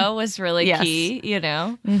also was really Yes. key, you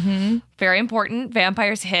know. Mm-hmm. Very important.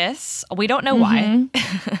 Vampires hiss. We don't know why,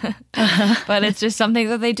 but it's just something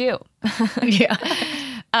that they do. Yeah.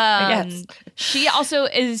 Yes. She also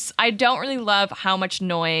is. I don't really love how much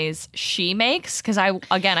noise she makes because I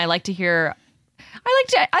like to hear.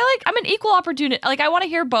 I'm an equal opportunity. Like I want to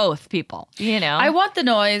hear both people. You know. I want the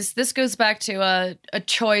noise. This goes back to a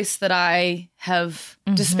choice that I have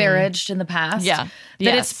disparaged in the past. Yeah. That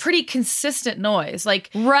Yes. it's pretty consistent noise.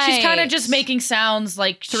 Like Right. she's kind of just making sounds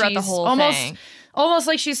like Throughout the she's whole almost thing. almost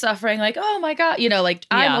like she's suffering, like, oh my God, you know, like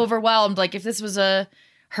I'm Yeah. overwhelmed. Like if this was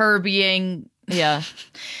her being, Yeah.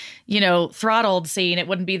 you know, throttled scene, it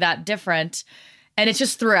wouldn't be that different. And it's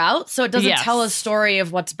just throughout, so it doesn't Yes. tell a story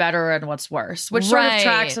of what's better and what's worse, which sort Right. of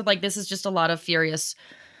tracks with like this is just a lot of furious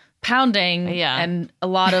pounding Yeah. and a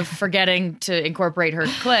lot of forgetting to incorporate her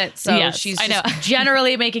clit. So Yes, she's I just know.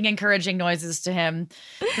 generally making encouraging noises to him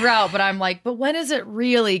throughout. But I'm like, but when is it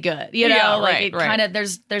really good? You know, Yeah, like right, it right. kind of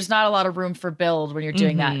there's not a lot of room for build when you're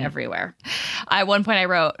doing that everywhere. At one point I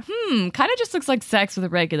wrote, kind of just looks like sex with a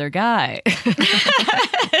regular guy.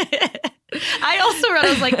 I also read, I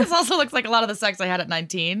was like, this also looks like a lot of the sex I had at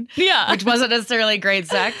 19. Yeah. Which wasn't necessarily great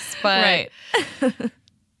sex, but Right.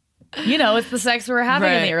 you know, it's the sex we were having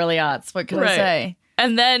in Right. the early aughts. What could I Right. say?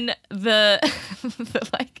 And then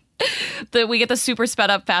we get the super sped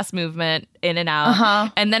up fast movement in and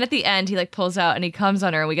out. And then at the end he like pulls out and he comes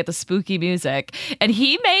on her and we get the spooky music and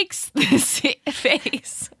he makes this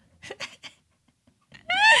face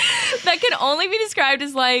that can only be described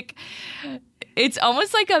as like it's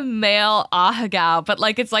almost like a male ahagao, but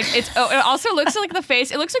like it also looks like the face.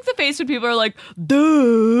 It looks like the face when people are like,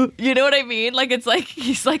 duh. You know what I mean? Like it's like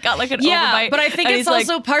he's like got like an overbite. But I think and it's he's like,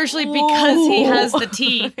 also partially because he has the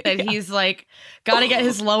teeth that he's like got to get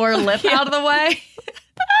his lower lip out of the way.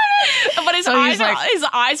 But his So he's his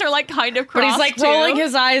eyes are like kind of But crossed he's like too. rolling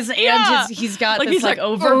his eyes and Yeah. he's got Like, this he's like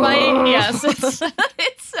like, overbite. Yes, it's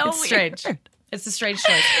It's so weird. strange. It's a strange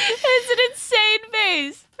choice. It's an insane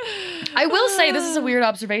face. I will say this is a weird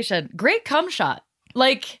observation. Great cum shot.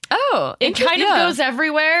 Like Oh, it kind of goes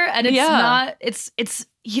everywhere, and it's Yeah. not. It's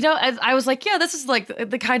you know. I was like, yeah, this is like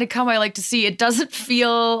the kind of cum I like to see. It doesn't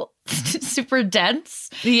feel super dense.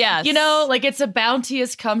 Yes. You know, like it's a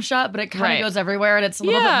bounteous cum shot, but it kind of Right. goes everywhere, and it's a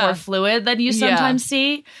little bit Yeah. more fluid than you sometimes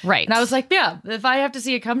see. Right. And I was like, yeah, if I have to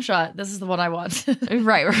see a cum shot, this is the one I want.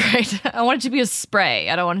 right. I want it to be a spray.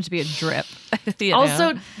 I don't want it to be a drip. You know?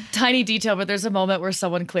 Also, tiny detail, but there's a moment where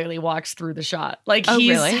someone clearly walks through the shot. Like Oh,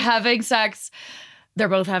 he's really? having sex. They're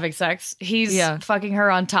both having sex. He's Yeah. fucking her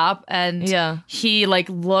on top, and Yeah. he like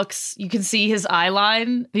looks. You can see his eye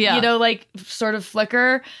line, Yeah. you know, like sort of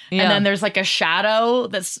flicker, Yeah. and then there's like a shadow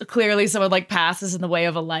that's clearly someone like passes in the way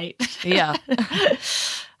of a light. yeah.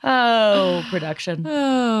 Oh, production!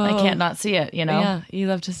 Oh. I can't not see it. You know, Yeah, you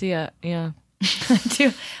love to see it. Yeah.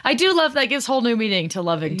 I do love that. Gives whole new meaning to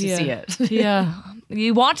loving to yeah. see it. Yeah.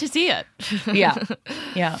 You want to see it. yeah,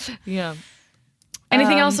 yeah. Yeah.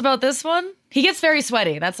 Anything else about this one? He gets very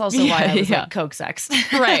sweaty. That's also why I was Yeah. like Coke sex.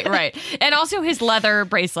 Right. And also his leather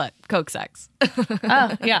bracelet, Coke sex.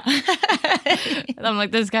 Oh, yeah. I'm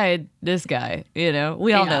like, this guy, you know,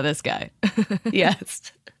 we all Yeah. know this guy. yes.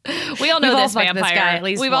 We all know We've all this fucked vampire. this guy at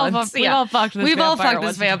least we've once. All, we've all fucked this We've all vampire fucked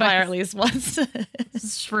this once or vampire twice. at least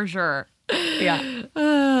once. For sure. yeah.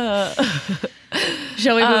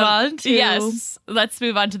 Shall we move on to? Yes. Let's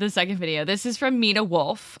move on to the second video. This is from Mina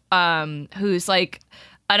Wolf, who's like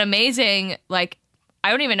an amazing, like, I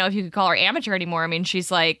don't even know if you could call her amateur anymore. I mean, she's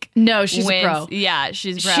like... No, she's a pro. Yeah,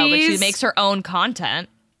 she's a pro, but she makes her own content.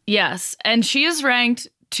 Yes. And she is ranked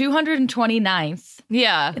 229th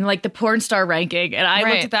Yeah. in like the porn star ranking. And I looked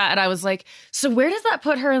Right. at that and I was like, so where does that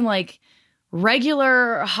put her in like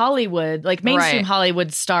regular Hollywood, like mainstream Right.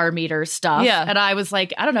 Hollywood star meter stuff. Yeah. And I was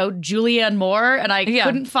like, I don't know, Julianne Moore. And I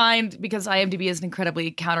couldn't find, because IMDb is an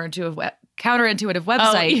incredibly counterintuitive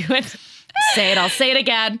website. you went- Say it, I'll say it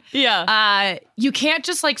again. yeah. You can't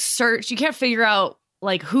just like search, you can't figure out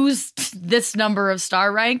like who's this number of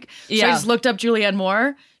star rank. So I Yeah. just looked up Julianne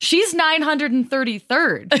Moore. She's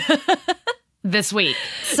 933rd this week.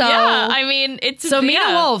 So, yeah. I mean, it's so Mina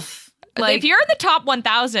yeah. Wolf, like, if you're in the top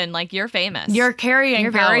 1,000, like you're famous. you're carrying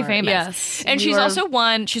You're very power. famous. Yes. And You she's are- also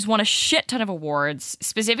won a shit ton of awards,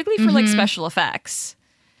 specifically for like special effects.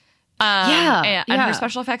 And her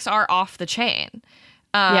special effects are off the chain.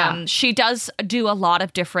 She does do a lot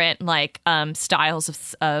of different like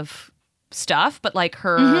styles of stuff, but like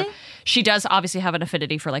she does obviously have an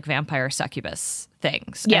affinity for like vampire succubus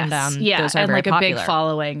things. Yes. And, those are and very like popular. a big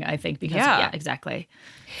following, I think, because Yeah. exactly.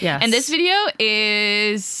 Yes. And this video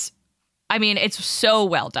is, I mean, it's so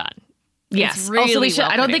well done. yes. It's really also, we should,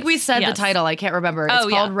 well I don't think we produced. said Yes. the title. I can't remember. It's Oh,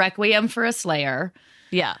 yeah. called Requiem for a Slayer.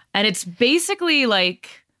 Yeah. And it's basically like,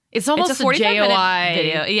 it's almost It's a 45-minute JOI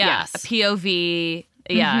video. Yeah. Yes. A POV.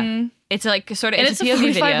 Yeah. It's like sort of, And it's it's a a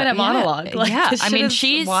POV 45-minute video. monologue. Yeah. Like, yeah. this I shit mean, is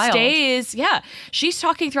she wild. stays, she's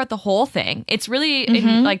talking throughout the whole thing. It's really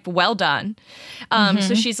like well done.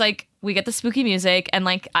 So she's like, we get the spooky music and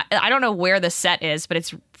like, I don't know where the set is, but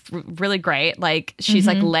it's really great. Like she's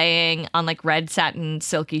like laying on like red satin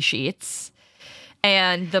silky sheets.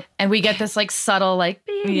 And we get this like subtle like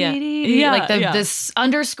Yeah, like yeah. this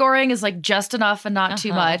underscoring is like just enough and not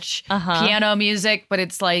too much piano music, but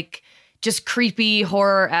it's like just creepy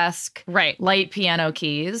horror-esque Right. light piano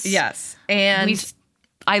keys. Yes. And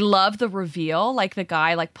I love the reveal. Like the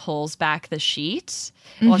guy like pulls back the sheet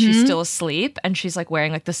while she's still asleep and she's like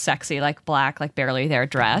wearing like the sexy like black like barely there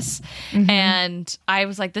dress. And I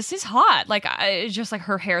was like, this is hot. Like it's just like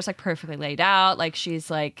her hair's like perfectly laid out. Like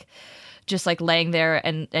she's like just like laying there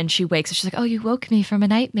and she wakes up. She's like, oh, you woke me from a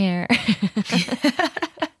nightmare.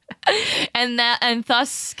 and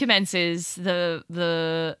thus commences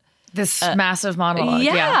This massive monologue.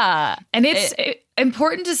 yeah. And it's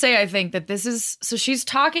important to say, I think, that this is, so she's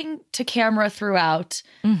talking to camera throughout.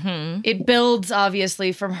 It builds,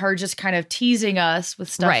 obviously, from her just kind of teasing us with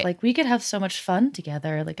stuff Right. like, we could have so much fun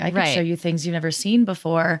together. Like, I could Right. show you things you've never seen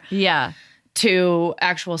before. Yeah. To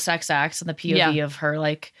actual sex acts and the POV Yeah. of her,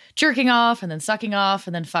 like, jerking off and then sucking off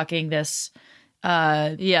and then fucking this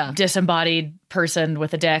disembodied person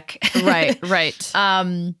with a dick. Right.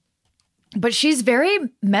 But she's very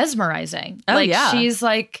mesmerizing. Oh, like, yeah. she's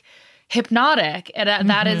like hypnotic. And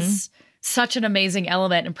that is such an amazing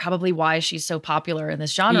element and probably why she's so popular in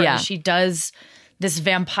this genre. Yeah. She does this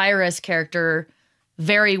vampiress character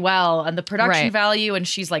very well, and the production Right. value, and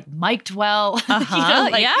she's like mic'd well.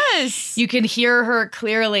 Like, yes. you can hear her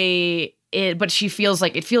clearly, but she feels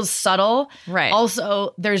like it feels subtle. Right.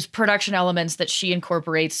 Also, there's production elements that she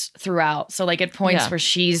incorporates throughout. So like at points Yeah. where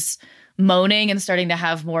she's moaning and starting to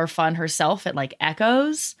have more fun herself, it like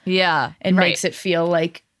echoes Yeah. and right. makes it feel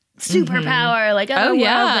like superpower, like Oh,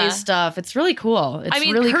 yeah. otherworldly stuff. It's really cool. It's I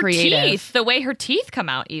mean, really her creative. teeth, the way her teeth come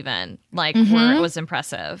out even, like, was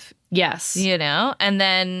impressive, Yes. you know? And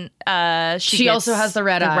then She also gets has the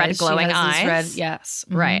red the eyes. red glowing she has eyes. these red, yes.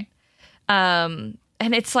 Mhm. Right.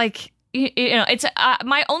 And it's like, you know, it's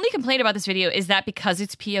my only complaint about this video is that because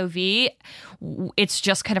it's POV, it's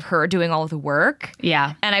just kind of her doing all of the work.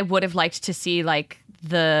 Yeah. And I would have liked to see like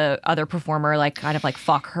the other performer like kind of like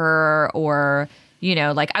fuck her, or you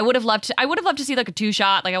know, like I would have loved to see like a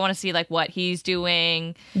 2-shot. Like I want to see like what he's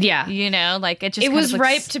doing. Yeah. You know, like it just It kind was of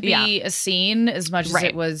ripe looks- to be yeah. a scene as much as Right.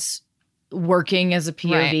 it was working as a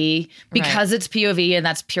POV. Right. Because it's POV and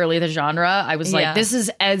that's purely the genre. I was like, Yeah. this is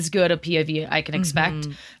as good a POV I can expect.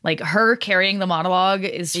 Like her carrying the monologue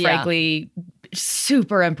is Yeah. frankly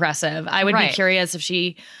super impressive. I would Right. be curious if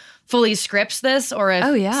she fully scripts this or if,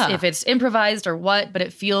 Oh, yeah. if it's improvised or what, but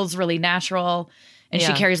it feels really natural and she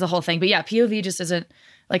Yeah. carries the whole thing. But yeah, POV just isn't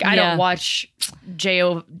like, I Yeah. don't watch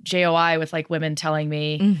JOI with like women telling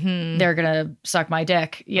me they're gonna suck my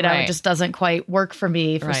dick. You know, Right. it just doesn't quite work for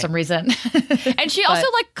me for Right. some reason. And she also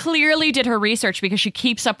like clearly did her research because she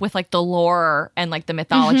keeps up with like the lore and like the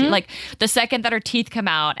mythology. Like the second that her teeth come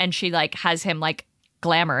out and she like has him like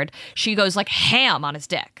glamored, she goes like ham on his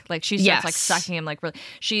dick. Like she starts like Yes. sucking him like really.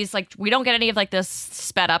 She's like, we don't get any of like this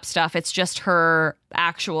sped up stuff. It's just her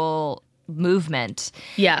actual movement.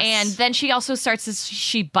 Yes. And then she also starts this,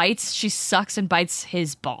 she sucks and bites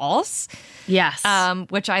his balls. Yes.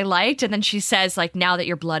 Which I liked. And then she says, like, now that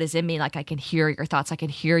your blood is in me, like, I can hear your thoughts. I can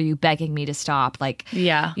hear you begging me to stop. Like,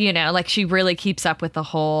 Yeah. you know, like she really keeps up with the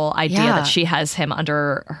whole idea Yeah. that she has him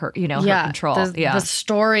under her, you know, her control. The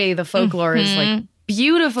story, the folklore is like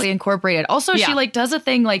beautifully incorporated. Also, Yeah. she like does a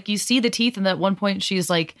thing like you see the teeth, and at one point she's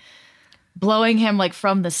like blowing him like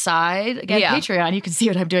from the side. Again, Yeah. Patreon, you can see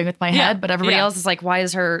what I'm doing with my Yeah. head, but everybody Yeah. else is like, why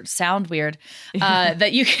is her sound weird?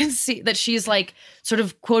 That you can see that she's like sort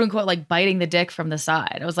of quote unquote like biting the dick from the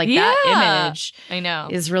side. I was like, that image I know.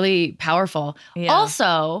 is really powerful. Yeah.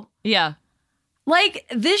 Also, Yeah. like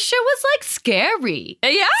this shit was like scary.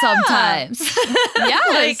 Yeah. Sometimes. Yes.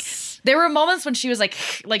 Like there were moments when she was like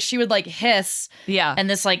she would like hiss. Yeah. And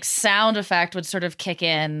this like sound effect would sort of kick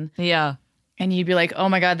in. Yeah. And you'd be like, oh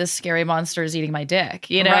my God, this scary monster is eating my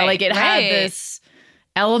dick. You know, Right, like it had right. this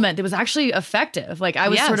element that was actually effective. Like I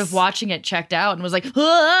was sort of Yes. watching it checked out and was like,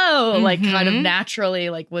 whoa, like kind of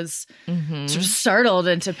naturally like was sort of startled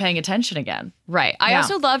into paying attention again. Right. I Yeah.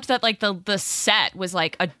 also loved that like the set was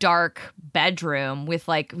like a dark bedroom with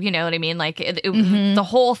like, you know what I mean? Like the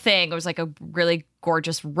whole thing was like a really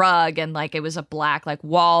gorgeous rug, and like it was a black like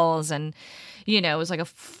walls, and you know, it was like a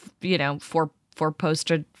four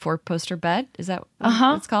poster bed. Is that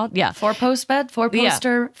what it's called? Yeah. 4-post bed, four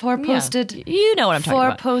posted. Yeah. You know what I'm talking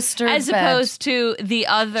about. 4-poster As bed. opposed to the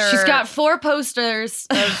other. She's got 4 posters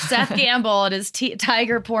of Seth Gamble at his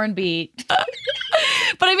tiger porn beat.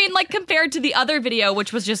 But I mean, like, compared to the other video,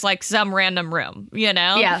 which was just like some random room, you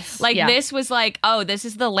know? Yes, Like, yeah. this was like, oh, this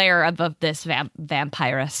is the lair of this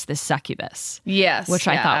vampiress, this succubus. Yes. Which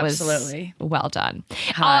I thought was absolutely well done.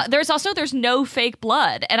 Hot. There's no fake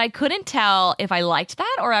blood. And I couldn't tell if I liked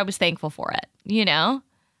that or I was thankful for it, you know?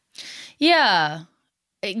 Yeah.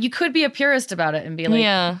 You could be a purist about it and be like,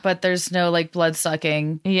 Yeah. but there's no like blood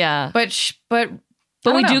sucking. Yeah. But But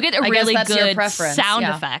I we don't do know. get a I guess really that's your good preference. sound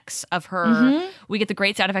Yeah. effects of her. We get the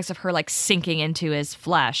great sound effects of her like sinking into his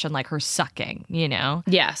flesh and like her sucking, you know?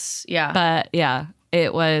 Yes. Yeah. But yeah,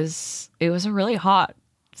 it was a really hot,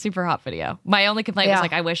 super hot video. My only complaint was Yeah.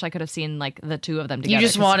 like I wish I could have seen like the two of them you together.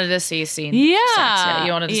 just 'cause- wanted to see scene Yeah. sex. Yeah.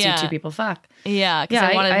 You wanted to Yeah. see 2 people fuck. Yeah, because Yeah,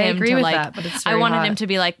 I wanted I him agree to with like that, but it's I very wanted hot. him to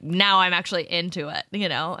be like, now I'm actually into it, you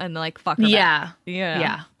know, and like fuck her Yeah. back.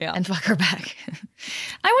 Yeah. And fuck her back.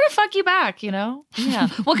 I want to fuck you back, you know? Yeah.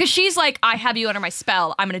 Well, because she's like, I have you under my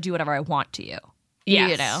spell. I'm going to do whatever I want to you.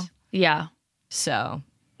 Yes. You know? Yeah. So,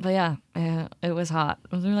 but yeah, it was hot.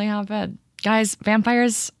 It was a really hot bed. Guys,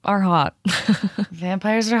 vampires are hot.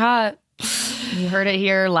 Vampires are hot. You heard it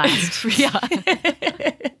here last. Yeah.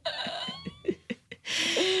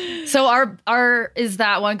 So our is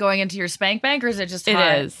that one going into your spank bank, or is it just It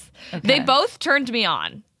hot? is. Okay. They both turned me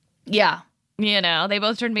on. Yeah. You know, they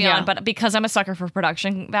both turned me Yeah. on. But because I'm a sucker for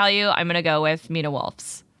production value, I'm going to go with Mina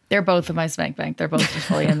Wolf's. They're both in my spank bank. They're both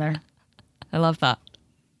fully in there. I love that.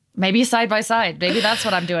 Maybe side by side. Maybe that's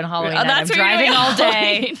what I'm doing Halloween. Oh, night. that's I'm what you're driving doing all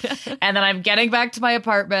day, Halloween. and then I'm getting back to my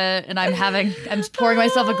apartment, and I'm pouring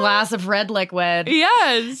myself a glass of red liquid,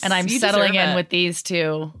 Yes. and I'm You settling deserve in it. with these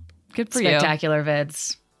 2 Good for spectacular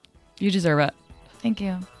vids. you. You deserve it. Thank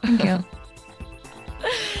you. Thank you.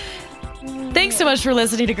 Thanks so much for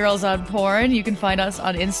listening to Girls on Porn. You can find us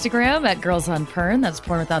on Instagram at Girls on Porn. That's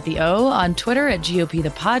porn without the O. On Twitter at GOP the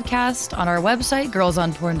Podcast. On our website,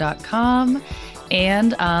 girlsonporn.com.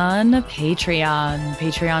 And on Patreon,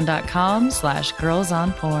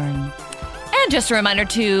 patreon.com/girlsonporn. And just a reminder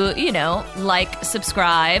to, you know, like,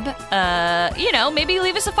 subscribe, you know, maybe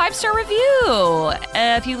leave us a 5-star review.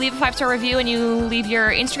 If you leave a 5-star review and you leave your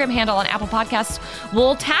Instagram handle on Apple Podcasts,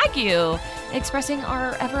 we'll tag you, expressing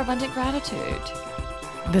our ever-abundant gratitude.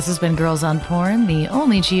 This has been Girls on Porn, the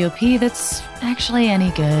only GOP that's actually any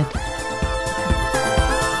good.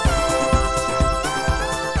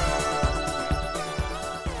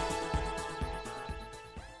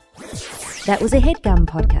 That was a HeadGum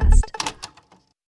podcast.